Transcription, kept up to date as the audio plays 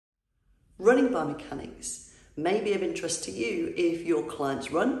Running biomechanics may be of interest to you if your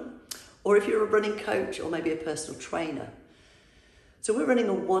clients run, or if you're a running coach or maybe a personal trainer. So we're running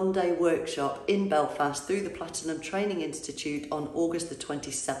a one-day workshop in Belfast through the Platinum Training Institute on August the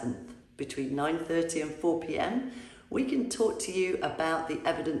 27th between 9:30 and 4 p.m. We can talk to you about the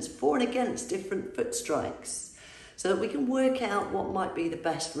evidence for and against different foot strikes so that we can work out what might be the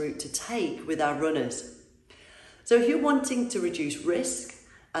best route to take with our runners. So if you're wanting to reduce risk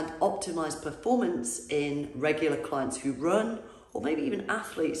and optimize performance in regular clients who run, or maybe even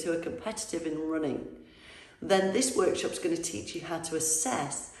athletes who are competitive in running, then this workshop is going to teach you how to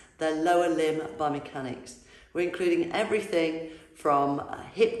assess their lower limb biomechanics. We're including everything from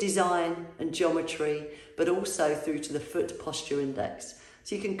hip design and geometry, but also through to the foot posture index.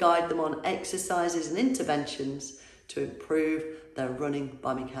 So you can guide them on exercises and interventions to improve their running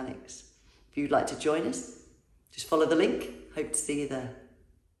biomechanics. If you'd like to join us, just follow the link. Hope to see you there.